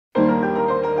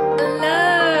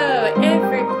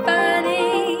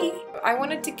I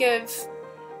wanted to give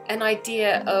an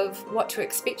idea of what to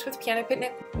expect with Piano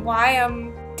Picnic, why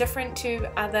I'm different to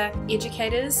other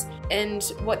educators, and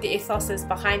what the ethos is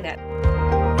behind that.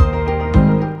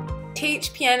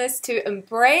 Teach pianists to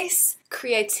embrace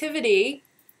creativity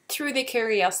through their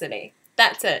curiosity.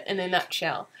 That's it in a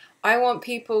nutshell. I want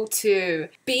people to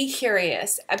be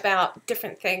curious about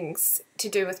different things to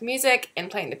do with music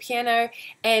and playing the piano,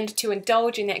 and to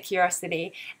indulge in that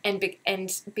curiosity and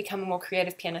become a more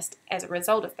creative pianist as a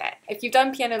result of that. If you've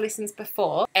done piano lessons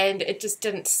before and it just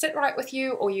didn't sit right with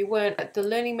you, or the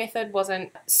learning method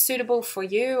wasn't suitable for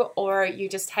you, or you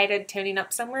just hated turning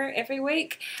up somewhere every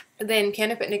week, then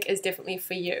Piano Picnic is definitely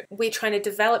for you. We're trying to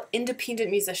develop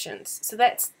independent musicians. So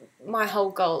that's my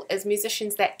whole goal, is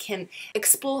musicians that can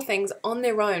explore things on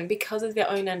their own because of their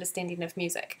own understanding of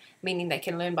music. Meaning they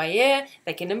can learn by ear,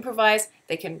 they can improvise,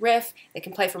 they can riff, they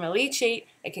can play from a lead sheet,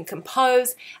 they can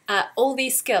compose, all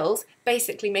these skills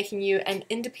basically making you an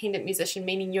independent musician,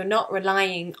 meaning you're not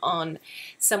relying on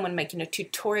someone making a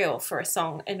tutorial for a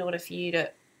song in order for you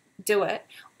to do it,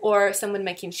 or someone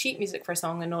making sheet music for a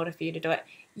song in order for you to do it.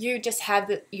 You just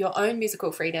have your own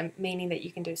musical freedom, meaning that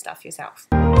you can do stuff yourself.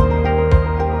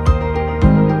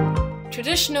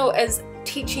 Traditional is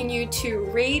teaching you to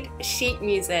read sheet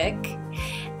music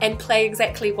and play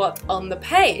exactly what's on the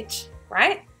page,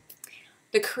 right?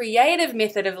 The creative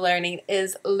method of learning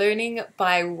is learning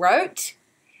by rote,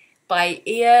 by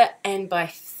ear, and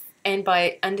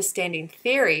by understanding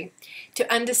theory,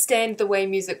 to understand the way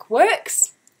music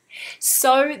works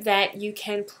so that you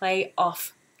can play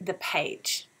off the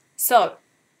page. So,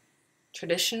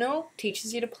 traditional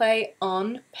teaches you to play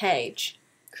on page.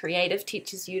 Creative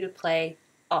teaches you to play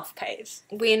off page.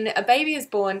 When a baby is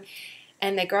born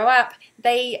and they grow up,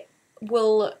 they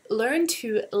will learn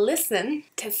to listen,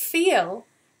 to feel,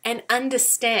 and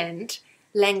understand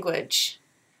language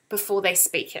before they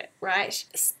speak it, right?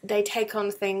 They take on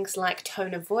things like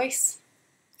tone of voice,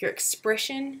 your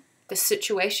expression, the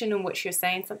situation in which you're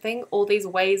saying something, all these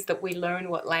ways that we learn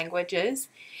what language is,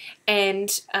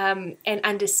 and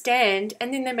understand,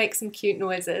 and then they make some cute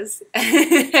noises,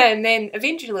 and then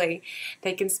eventually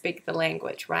they can speak the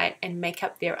language, right, and make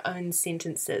up their own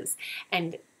sentences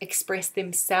and express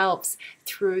themselves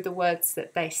through the words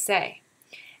that they say.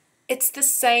 It's the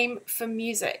same for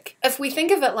music. If we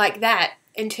think of it like that,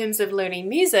 in terms of learning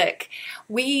music,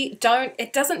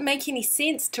 it doesn't make any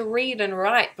sense to read and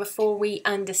write before we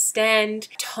understand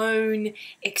tone,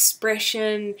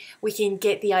 expression, we can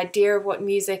get the idea of what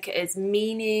music is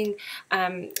meaning.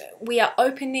 We are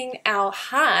opening our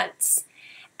hearts,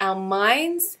 our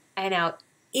minds, and our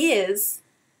ears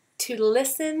to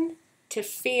listen, to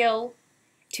feel,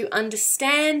 to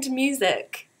understand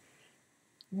music,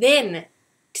 then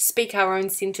to speak our own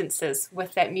sentences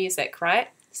with that music, right?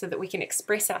 So that we can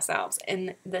express ourselves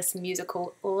in this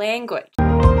musical language.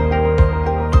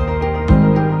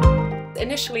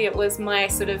 Initially it was my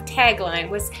sort of tagline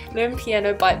was learn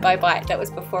piano bite by bite. That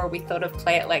was before we thought of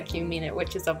play it like you mean it,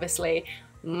 which is obviously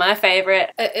my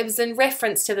favorite. It was in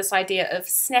reference to this idea of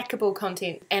snackable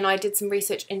content, and I did some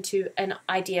research into an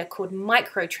idea called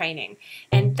micro training,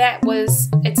 and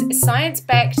it's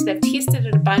science-backed. They've tested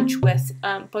it a bunch with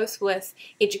both with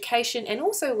education and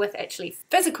also with actually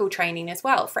physical training as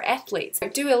well for athletes.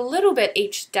 Do a little bit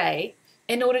each day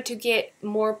in order to get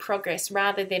more progress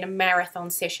rather than a marathon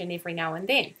session every now and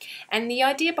then. And the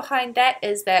idea behind that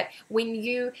is that when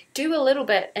you do a little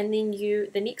bit and then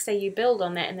the next day you build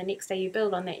on that, and the next day you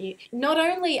build on that, not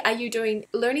only are you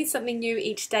learning something new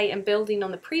each day and building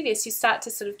on the previous, you start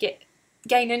to sort of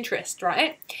gain interest,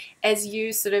 right? As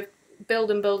you sort of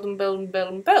build and build and build and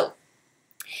build and build.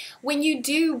 When you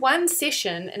do one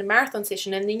session in a marathon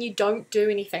session and then you don't do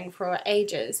anything for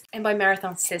ages, and by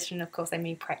marathon session of course I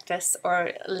mean practice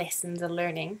or lessons or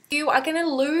learning, you are going to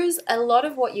lose a lot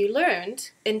of what you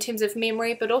learned in terms of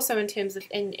memory, but also in terms of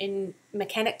in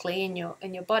mechanically in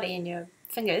your body, in your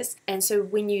fingers. And so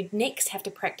when you next have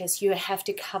to practice, you have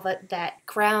to cover that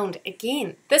ground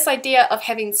again. This idea of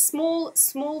having small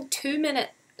 2-minute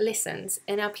lessons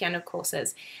in our piano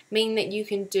courses mean that you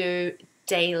can do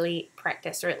daily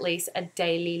practice, or at least a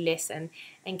daily lesson,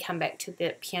 and come back to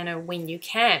the piano when you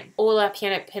can. All our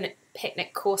Piano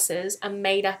Picnic courses are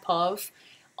made up of,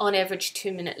 on average,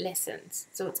 2-minute lessons.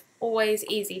 So it's always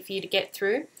easy for you to get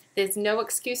through. There's no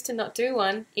excuse to not do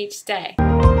one each day.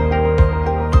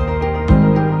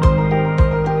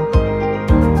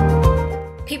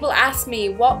 People ask me,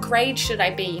 what grade should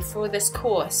I be for this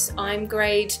course? I'm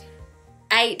grade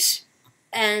 8.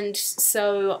 And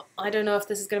so I don't know if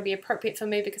this is going to be appropriate for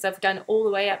me because I've done all the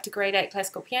way up to grade 8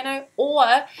 classical piano,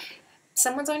 or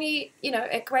someone's only, you know,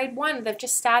 at grade 1, they've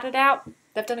just started out,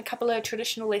 they've done a couple of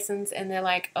traditional lessons and they're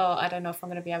like, oh, I don't know if I'm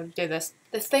going to be able to do this.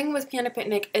 The thing with Piano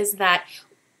Picnic is that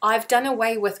I've done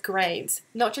away with grades,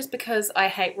 not just because I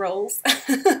hate rules,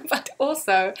 but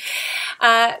also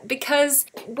because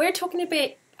we're talking a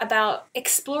bit about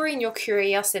exploring your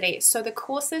curiosity. So the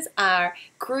courses are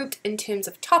grouped in terms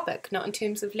of topic, not in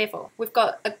terms of level. We've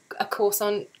got a course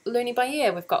on learning by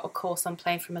ear, we've got a course on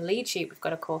playing from a lead sheet, we've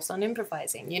got a course on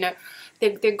improvising. You know,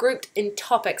 they're grouped in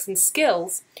topics and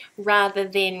skills rather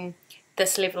than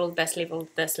this level, this level,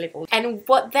 this level. And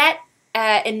what that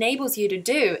enables you to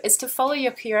do is to follow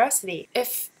your curiosity.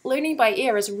 If learning by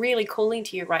ear is really calling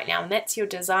to you right now and that's your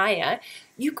desire,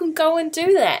 you can go and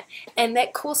do that, and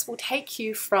that course will take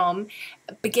you from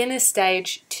beginner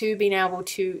stage to being able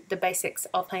to the basics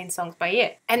of playing songs by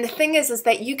ear. And the thing is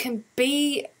that you can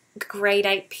be grade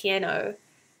 8 piano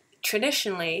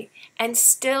traditionally and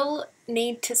still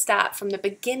need to start from the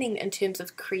beginning in terms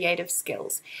of creative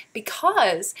skills,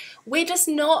 because we're just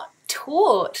not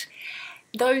taught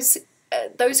those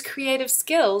creative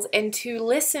skills and to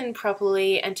listen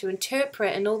properly and to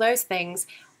interpret and all those things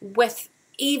with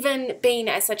even being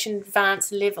at such an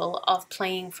advanced level of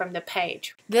playing from the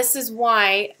page. This is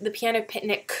why the Piano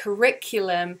Picnic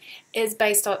curriculum is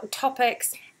based on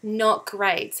topics, not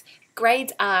grades.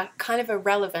 Grades are kind of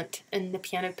irrelevant in the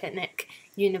Piano Picnic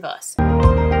universe.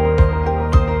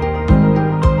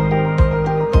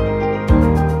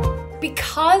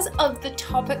 Because of the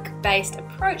topic-based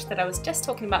approach that I was just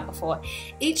talking about before,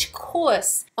 each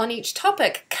course on each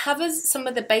topic covers some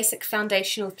of the basic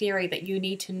foundational theory that you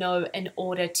need to know in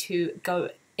order to go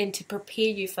in to prepare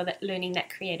you for learning that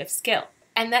creative skill.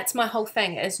 And that's my whole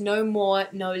thing, is no more,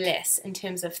 no less in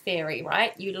terms of theory,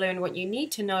 right? You learn what you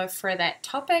need to know for that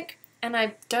topic, and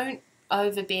I don't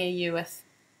overbear you with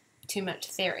too much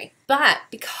theory. But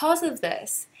because of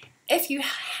this, if you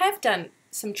have done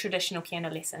some traditional piano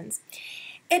lessons,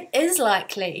 it is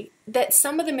likely that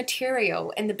some of the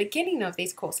material in the beginning of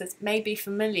these courses may be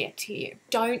familiar to you.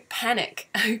 Don't panic,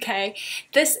 okay?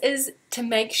 This is to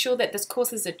make sure that this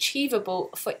course is achievable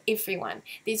for everyone.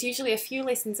 There's usually a few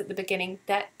lessons at the beginning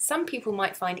that some people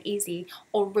might find easy,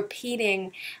 or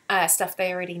repeating stuff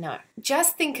they already know.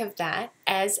 Just think of that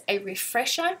as a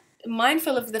refresher,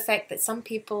 mindful of the fact that some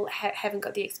people haven't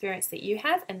got the experience that you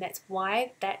have, and that's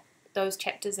why those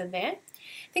chapters are there.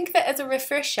 Think of it as a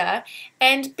refresher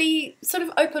and be sort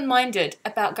of open-minded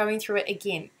about going through it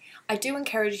again. I do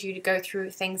encourage you to go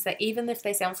through things that, even if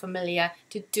they sound familiar,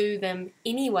 to do them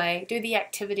anyway, do the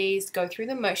activities, go through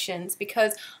the motions,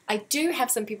 because I do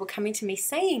have some people coming to me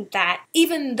saying that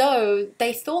even though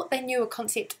they thought they knew a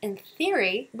concept in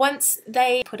theory, once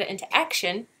they put it into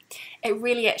action, it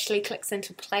really actually clicks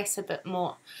into place a bit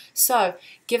more. So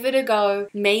give it a go.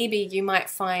 Maybe you might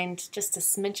find just a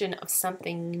smidgen of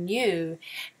something new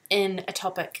in a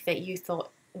topic that you thought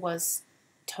was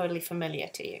totally familiar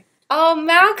to you. Oh,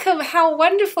 Malcolm, how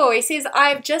wonderful. He says,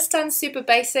 I've just done super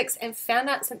basics and found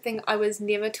out something I was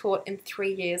never taught in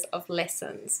 3 years of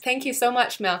lessons. Thank you so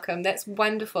much, Malcolm. That's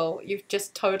wonderful. You've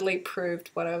just totally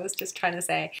proved what I was just trying to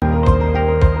say.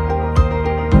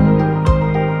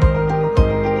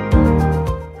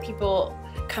 People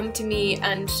come to me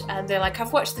and they're like,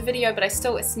 I've watched the video, but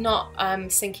it's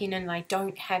not sinking in, and I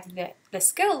don't have the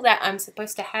skill that I'm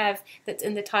supposed to have that's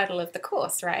in the title of the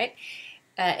course, right?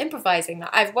 Improvising.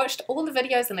 I've watched all the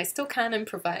videos and I still can't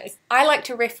improvise. I like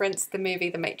to reference the movie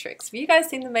The Matrix. Have you guys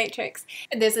seen The Matrix?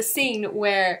 And there's a scene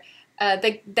where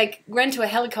they run to a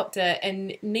helicopter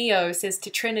and Neo says to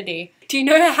Trinity, do you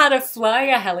know how to fly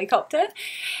a helicopter?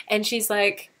 And she's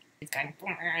like, it's going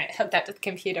hooked up to the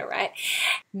computer, right?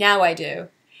 Now I do.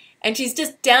 And she's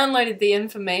just downloaded the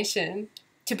information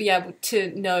to be able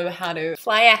to know how to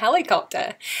fly a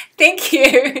helicopter. Thank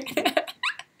you.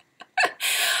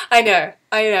 I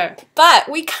know. But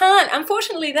we can't,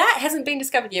 unfortunately that hasn't been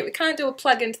discovered yet. We can't do a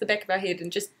plug into the back of our head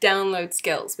and just download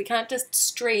skills. We can't just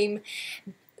stream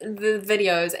the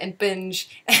videos and binge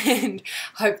and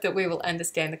hope that we will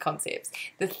understand the concepts.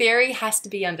 The theory has to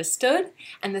be understood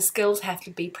and the skills have to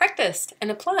be practiced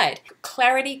and applied.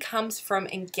 Clarity comes from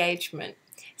engagement.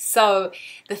 So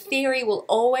the theory will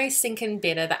always sink in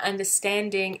better, the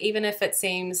understanding, even if it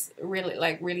seems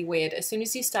really weird, as soon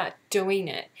as you start doing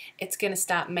it, it's going to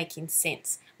start making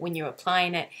sense when you're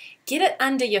applying it. Get it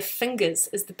under your fingers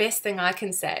is the best thing I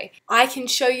can say. I can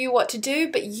show you what to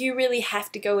do, but you really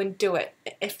have to go and do it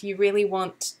if you really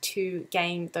want to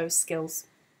gain those skills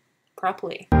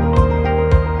properly.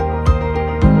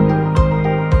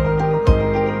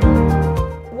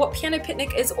 What Piano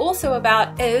Picnic is also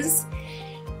about is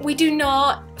We do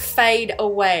not fade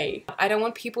away. I don't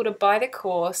want people to buy the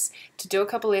course, to do a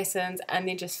couple lessons, and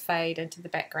then just fade into the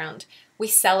background. We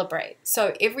celebrate.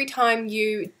 So every time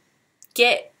you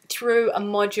get through a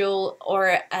module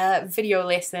or a video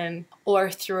lesson,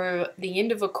 or through the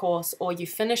end of a course, or you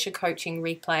finish a coaching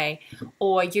replay,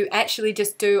 or you actually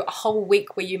just do a whole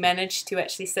week where you manage to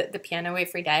actually sit at the piano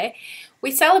every day,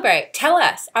 we celebrate. Tell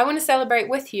us, I want to celebrate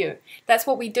with you. That's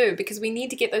what we do, because we need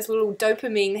to get those little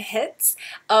dopamine hits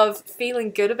of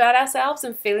feeling good about ourselves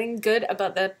and feeling good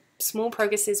about the small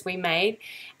progresses we made,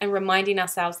 and reminding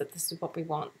ourselves that this is what we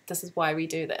want, this is why we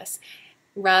do this,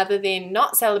 rather than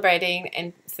not celebrating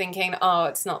and thinking, oh,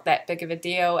 it's not that big of a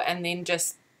deal, and then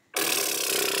just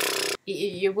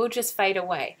you will just fade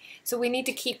away. So we need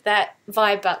to keep that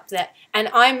vibe up there, and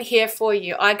I'm here for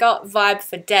you. I got vibe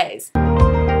for days.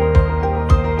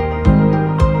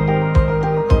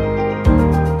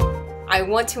 I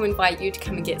want to invite you to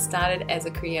come and get started as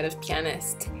a creative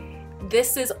pianist.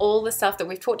 This is all the stuff that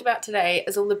we've talked about today,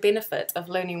 is all the benefits of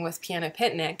learning with Piano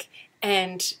Picnic,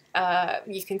 and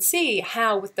you can see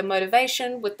how with the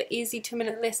motivation, with the easy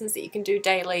 2-minute lessons that you can do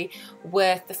daily,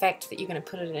 with the fact that you're going to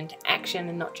put it into action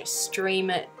and not just stream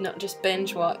it, not just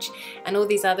binge watch, and all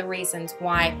these other reasons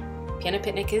why Piano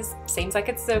Picnic seems like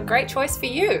it's a great choice for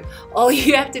you. All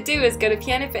you have to do is go to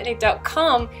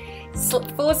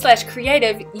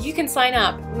pianopicnic.com/creative. You can sign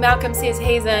up. Malcolm says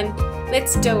he's in.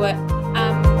 Let's do it.